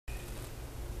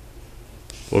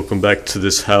Welcome back to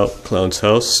this clown's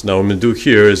house. Now what I'm going to do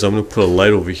here is I'm going to put a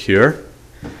light over here,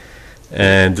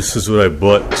 and this is what I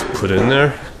bought to put in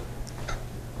there.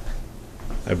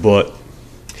 I bought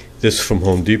this from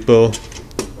Home Depot.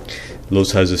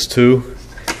 Lowe's has this too,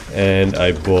 and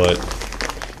I bought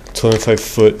 25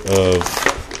 foot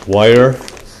of wire,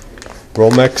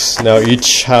 Romex. Now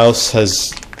each house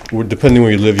has, depending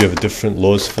where you live, you have different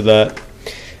laws for that,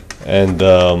 and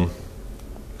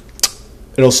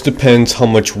it also depends how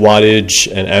much wattage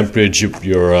and amperage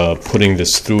you're putting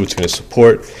this through. It's going to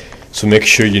support. So make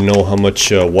sure you know how much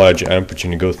wattage and amperage you're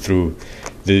going to go through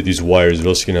these wires, or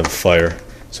else you're going to have a fire.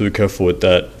 So be careful with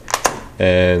that.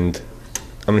 And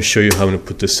I'm going to show you how I'm going to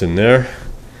put this in there.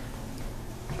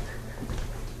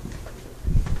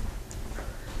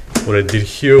 What I did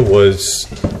here was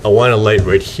I want a light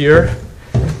right here.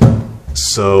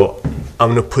 So I'm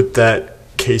going to put that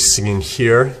casing in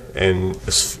here and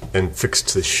fixed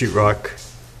to the sheetrock.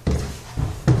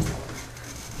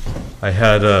 I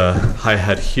had a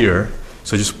hi-hat here,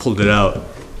 so I just pulled it out,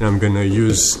 and I'm gonna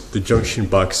use the junction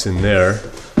box in there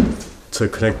to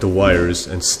connect the wires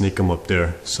and snake them up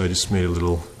there. So I just made a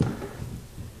little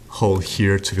hole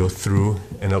here to go through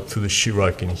and up through the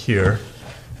sheetrock in here.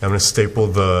 I'm gonna staple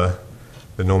the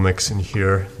Nomex in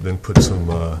here, then put some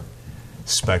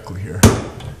spackle here.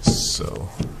 So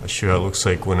I'll show you how it looks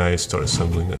like when I start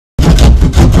assembling it.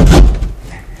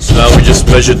 So now we just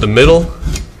measured the middle,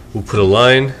 we'll put a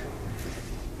line,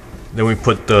 then we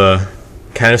put the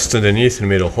canister underneath and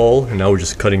made a hole, and now we're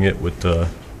just cutting it with the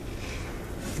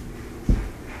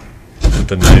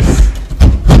knife,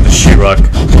 the sheetrock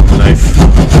knife.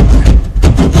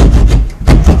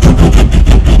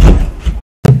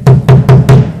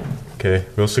 Okay,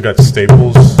 we also got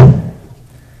staples.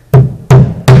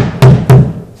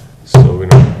 So we're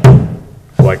gonna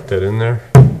whack that in there.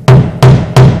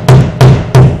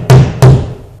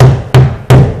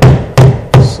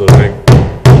 So I'm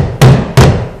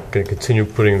gonna continue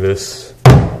putting this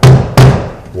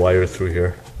wire through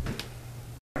here.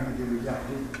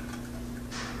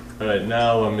 Alright,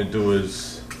 now what I'm gonna do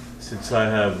is, since I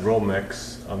have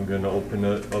Romex, I'm gonna open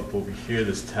it up over here.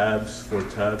 There's tabs, 4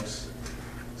 tabs.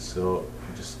 So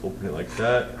just open it like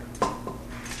that,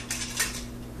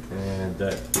 and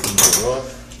that comes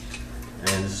off,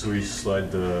 and this is where you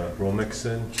slide the Romex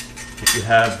in. If you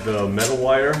have the metal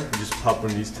wire, you just pop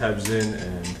one of these tabs in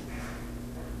and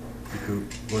you could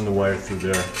run the wire through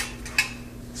there.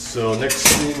 So next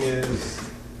thing is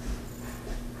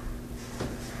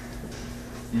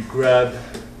you grab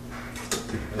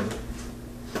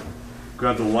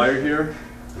the wire here,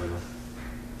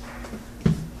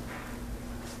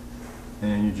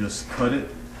 and you just cut it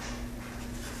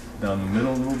down the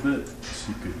middle a little bit so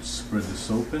you could spread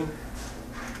this open.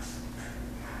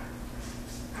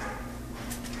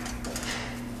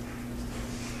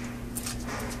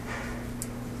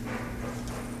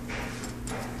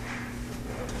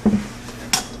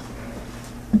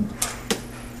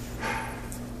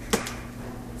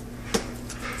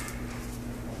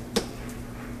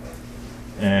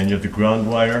 And you have the ground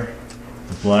wire,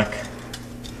 the black,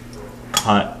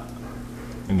 hot,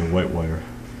 and the white wire.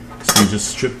 So you just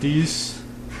strip these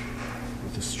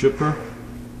with a stripper.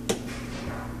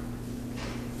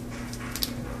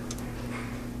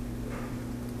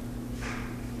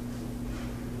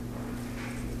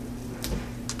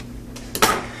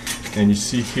 And you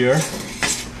see here,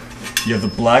 you have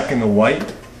the black and the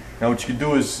white. Now what you could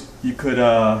do is, you could,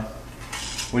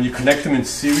 when you connect them in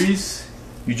series,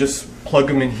 you just plug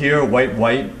them in here, white,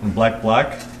 white, and black,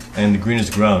 black, and the green is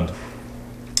ground.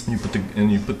 You put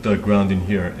the ground in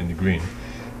here in the green.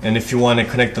 And if you want to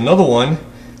connect another one,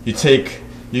 you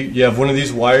have one of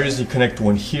these wires, you connect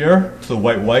one here to the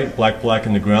white, white, black, black,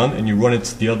 and the ground, and you run it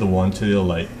to the other one, to the other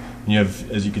light. And you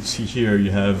have, as you can see here,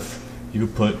 you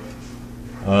could put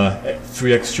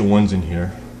 3 extra ones in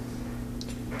here.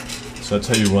 So that's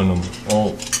how you run them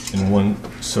all in one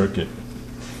circuit.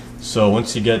 So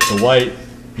once you get the white,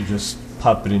 you just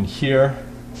pop it in here,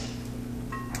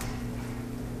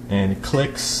 and it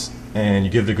clicks, and you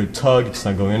give it a good tug. It's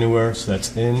not going anywhere, so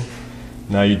that's in.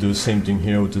 Now you do the same thing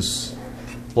here with this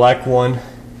black one.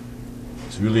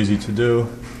 It's really easy to do.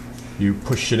 You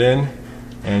push it in,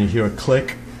 and you hear a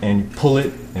click, and you pull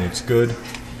it, and it's good.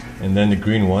 And then the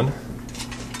green one.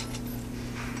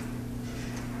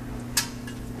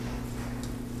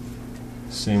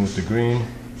 Same with the green.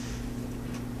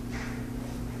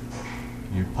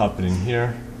 You pop it in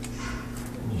here,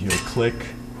 and you hear a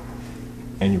click,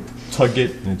 and you tug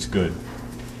it, and it's good.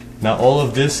 Now all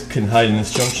of this can hide in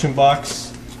this junction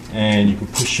box, and you can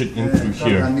push it in through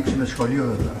here.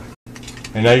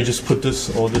 And now you just put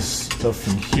all this stuff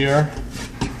in here.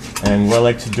 And what I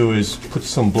like to do is put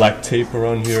some black tape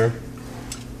around here.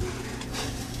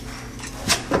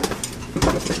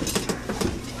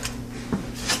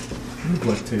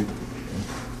 Black tape.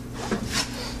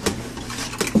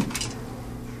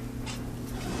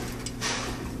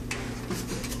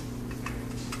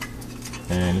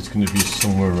 And it's going to be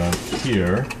somewhere around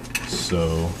here,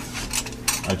 so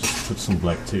I just put some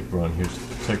black tape around here to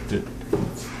protect it,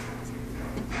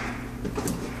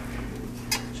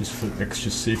 just for extra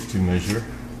safety measure.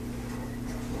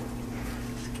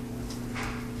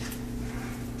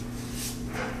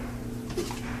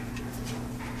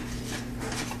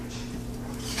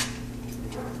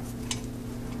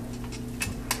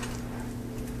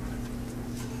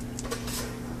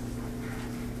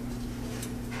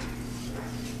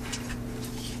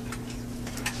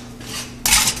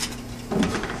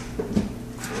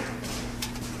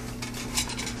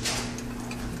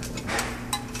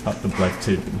 Pop the black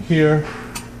tape in here.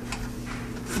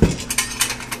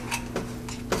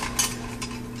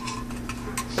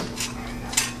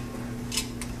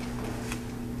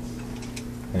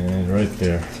 And right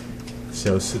there. See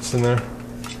how it sits in there?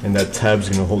 And that tab's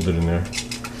gonna hold it in there.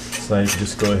 So now you can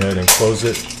just go ahead and close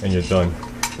it and you're done.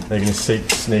 Now you're gonna snake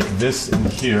this in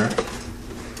here,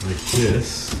 like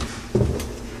this.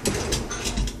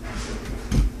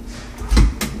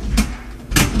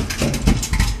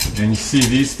 And you see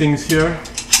these things here?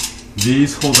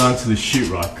 These hold on to the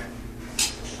sheetrock.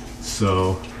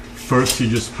 So first you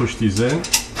just push these in.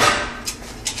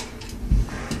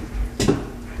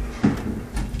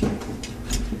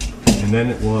 And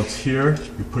then while it's here,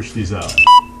 you push these out.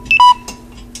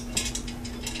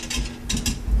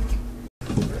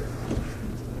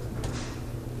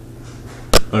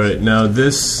 Alright, now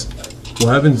this, what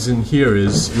happens in here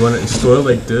is you want to install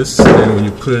it like this, and when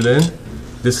you put it in,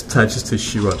 this attaches to the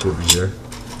sheetrock over here.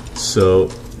 So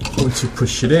once you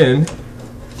push it in,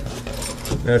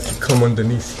 now if you come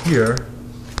underneath here,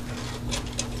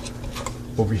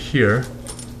 over here,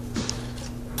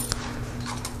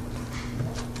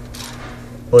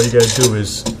 all you gotta do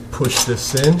is push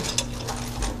this in,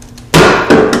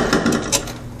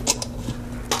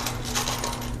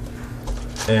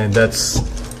 and that's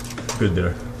good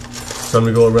there. So I'm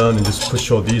gonna go around and just push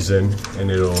all these in,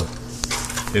 and it'll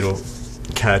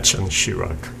catch on the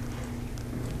sheetrock.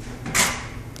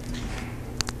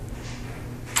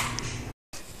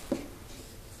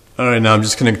 Alright, now I'm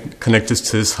just going to connect this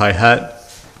to this hi-hat.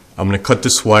 I'm going to cut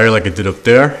this wire like I did up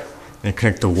there and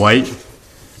connect the white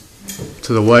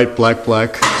to the white, black,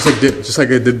 just like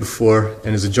I did before. And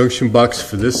there's a junction box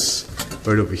for this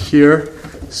right over here.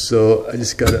 So I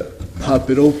just got to pop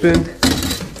it open,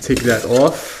 take that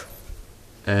off,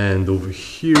 and over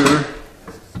here,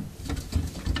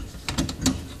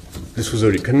 this was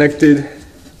already connected,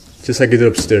 just like I did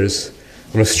upstairs.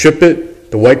 I'm going to strip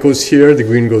it. The white goes here, the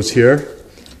green goes here.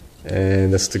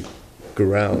 And that's the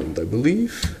ground, I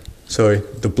believe. Sorry,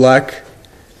 the black,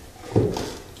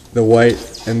 the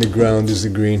white, and the ground is the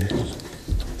green.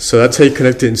 So that's how you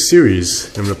connect it in series.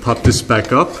 I'm going to pop this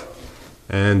back up,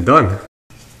 and done.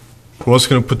 We're also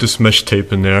going to put this mesh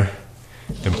tape in there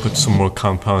and put some more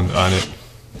compound on it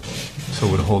so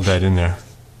it would hold that in there.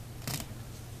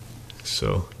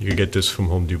 So you can get this from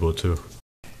Home Depot too.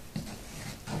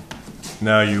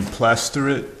 Now you plaster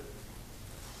it,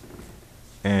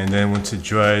 and then once it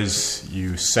dries,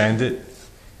 you sand it.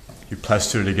 You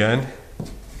plaster it again,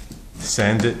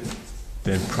 sand it,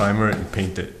 then primer it and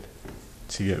paint it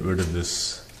to get rid of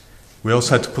this. We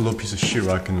also had to put a little piece of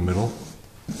sheetrock in the middle.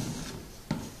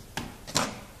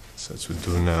 So that's what we're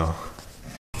doing now.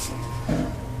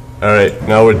 Alright,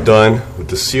 now we're done with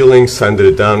the ceiling, sanded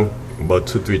it down about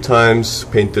 2-3 times,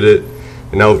 painted it,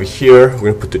 and now over here we're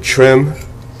going to put the trim,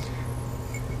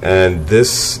 and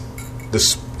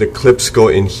the clips go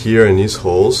in here in these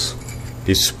holes,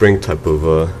 these spring type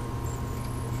of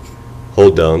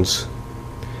hold downs.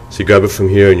 So you grab it from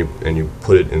here and you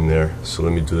put it in there. So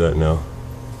let me do that now.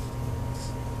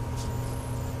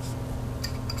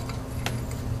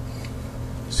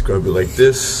 Just grab it like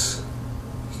this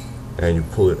and you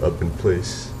pull it up in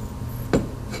place.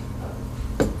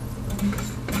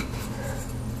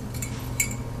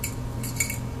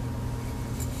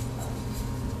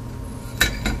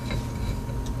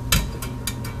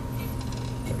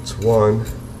 That's one,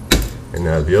 and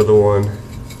now the other one.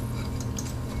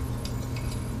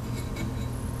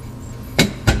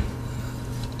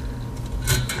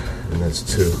 And that's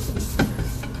two.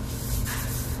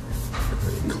 Go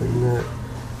ahead and clean that.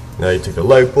 Now you take a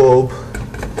light bulb.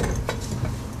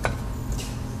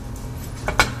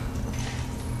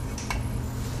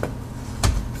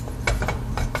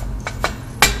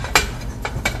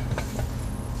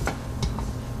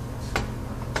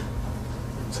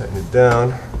 Tighten it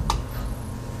down.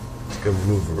 It's gonna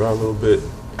move around a little bit.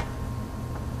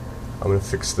 I'm gonna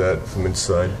fix that from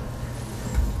inside.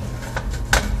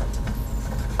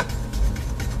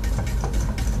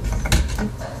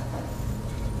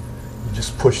 You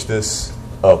just push this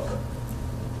up.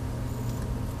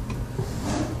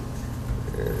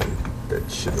 And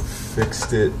that should have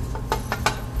fixed it.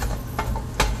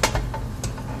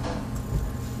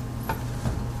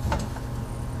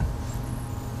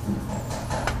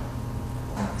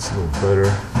 It's a little better.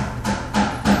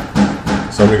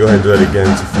 So I'm going to go ahead and do that again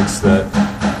to fix that.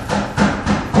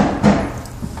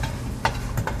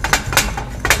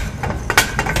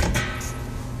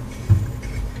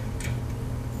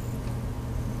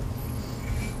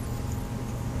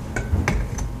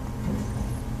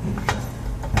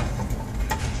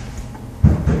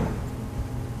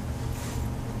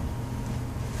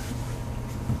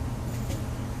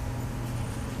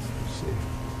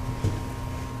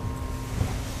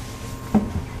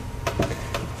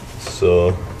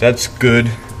 So that's good,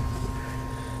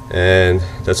 and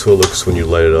that's what it looks when you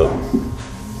light it up.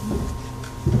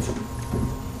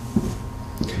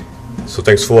 So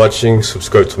thanks for watching,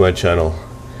 subscribe to my channel,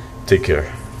 take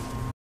care.